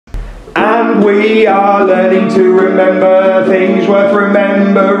And we are learning to remember things worth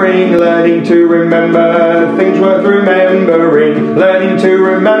remembering, learning to remember things worth remembering, learning to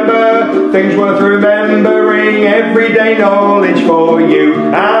remember things worth remembering, everyday knowledge for you.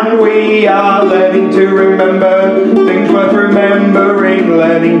 And we are learning to remember things worth remembering,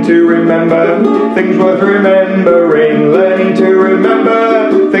 learning to remember things worth remembering, learning to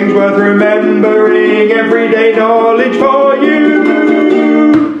remember things worth remembering, everyday knowledge for you.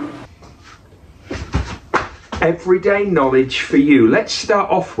 Everyday knowledge for you. Let's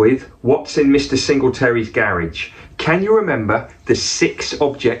start off with what's in Mr. Singletary's garage. Can you remember the 6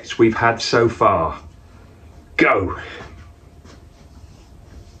 objects we've had so far? Go!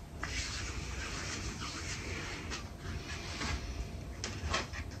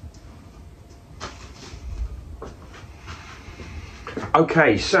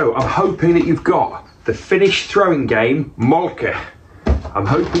 Okay, so I'm hoping that you've got the finished throwing game, Molke. I'm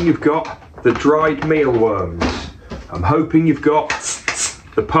hoping you've got the dried mealworms. I'm hoping you've got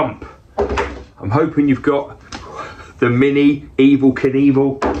the pump. I'm hoping you've got the mini Evel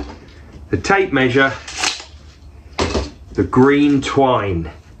Knievel, the tape measure, the green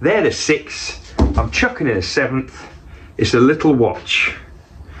twine. They're the 6. I'm chucking in a 7th. It's a little watch.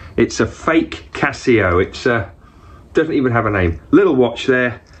 It's a fake Casio. It's doesn't even have a name. Little watch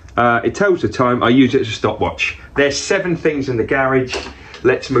there. It tells the time. I use it as a stopwatch. There's 7 things in the garage.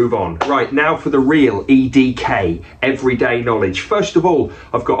 Let's move on. Right, now for the real EDK, everyday knowledge. First of all,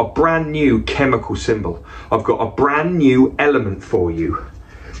 I've got a brand new chemical symbol. I've got a brand new element for you.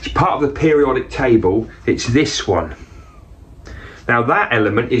 It's part of the periodic table. It's this one. Now that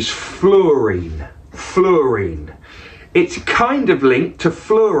element is fluorine. Fluorine. It's kind of linked to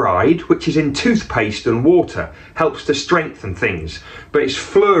fluoride, which is in toothpaste and water. Helps to strengthen things. But it's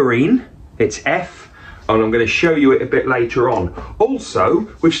fluorine, it's F, and I'm going to show you it a bit later on. Also,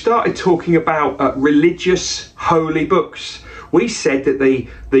 we've started talking about religious holy books. We said that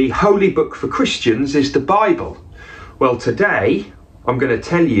the holy book for Christians is the Bible. Well, today, I'm going to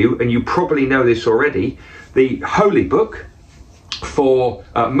tell you, and you probably know this already, the holy book for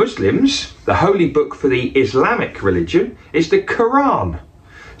Muslims, the holy book for the Islamic religion, is the Quran.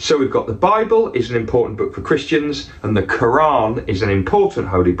 So we've got the Bible is an important book for Christians, and the Quran is an important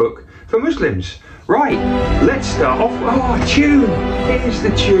holy book for Muslims. Right, let's start off. Oh, a tune! Here's the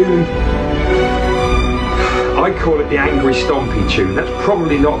tune. I call it the Angry Stompy tune. That's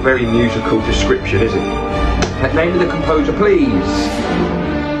probably not very musical description, is it? Name of the composer, please.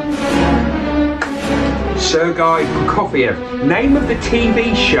 Sergei Prokofiev. Name of the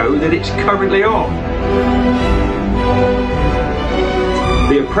TV show that it's currently on.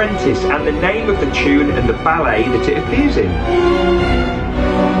 The Apprentice, and the name of the tune and the ballet that it appears in.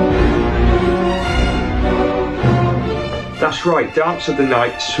 That's right, Dance of the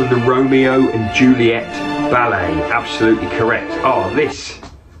Nights from the Romeo and Juliet ballet. Absolutely correct. Oh, this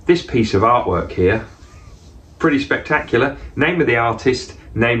piece of artwork here, pretty spectacular. Name of the artist,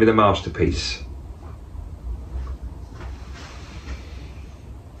 name of the masterpiece.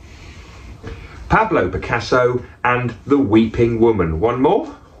 Pablo Picasso and The Weeping Woman. One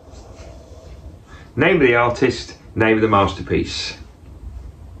more. Name of the artist, name of the masterpiece.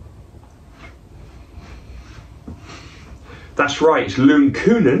 That's right, it's Loon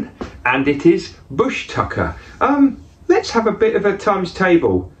Coonan, and it is Bush Tucker. Let's have a bit of a times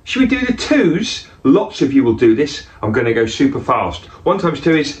table. Should we do the 2s? Lots of you will do this. I'm going to go super fast. 1 times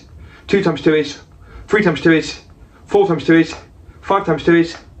 2 is, 2 times 2 is, 3 times 2 is, 4 times 2 is, 5 times 2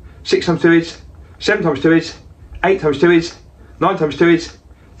 is, 6 times 2 is, 7 times 2 is, 8 times 2 is, 9 times 2 is,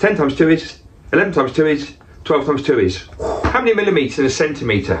 10 times 2 is, 11 times 2 is, 12 times 2 is. How many millimetres in a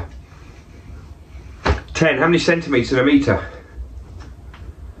centimetre? 10. How many centimetres in a metre?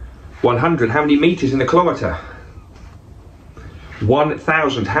 100. How many metres in a kilometre?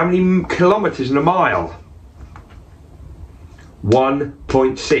 1,000. How many kilometres in a mile?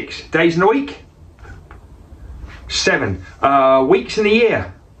 1.6. Days in a week? 7. Weeks in a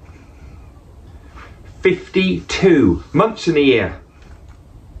year? 52. Months in a year?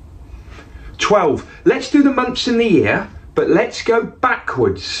 12. Let's do the months in the year, but let's go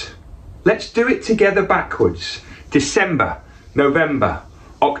backwards. Let's do it together backwards. December, November,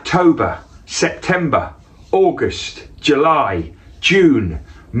 October, September, August, July, June,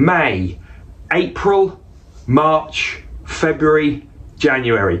 May, April, March, February,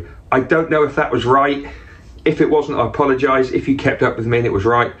 January. I don't know if that was right. If it wasn't, I apologise. If you kept up with me and it was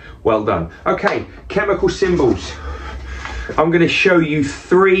right, well done. Okay, chemical symbols. I'm going to show you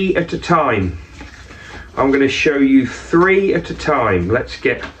 3 at a time. I'm going to show you 3 at a time. Let's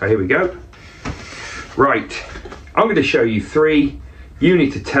get, oh, here we go. Right, I'm going to show you 3. You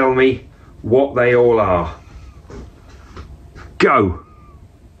need to tell me what they all are. Go.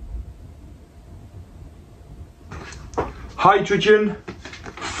 Hydrogen,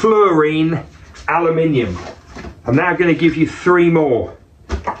 fluorine, aluminium. I'm now going to give you 3 more.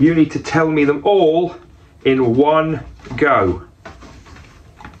 You need to tell me them all in one go.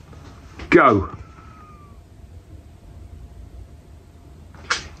 Go.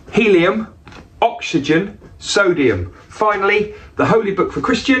 Helium, oxygen, sodium. Finally, the holy book for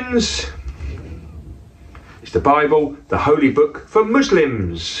Christians is the Bible, the holy book for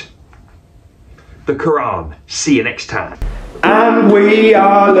Muslims, the Quran. See you next time. And we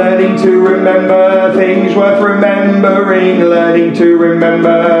are learning to remember things worth remembering, learning to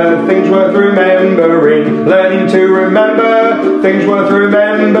remember things worth remembering, learning to remember things worth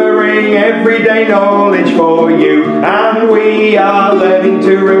remembering, everyday knowledge for you. And we are learning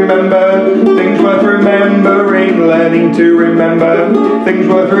to remember things worth remembering, learning to remember things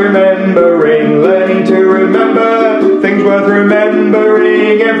worth remembering, learning to remember things worth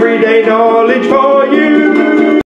remembering, everyday knowledge for you.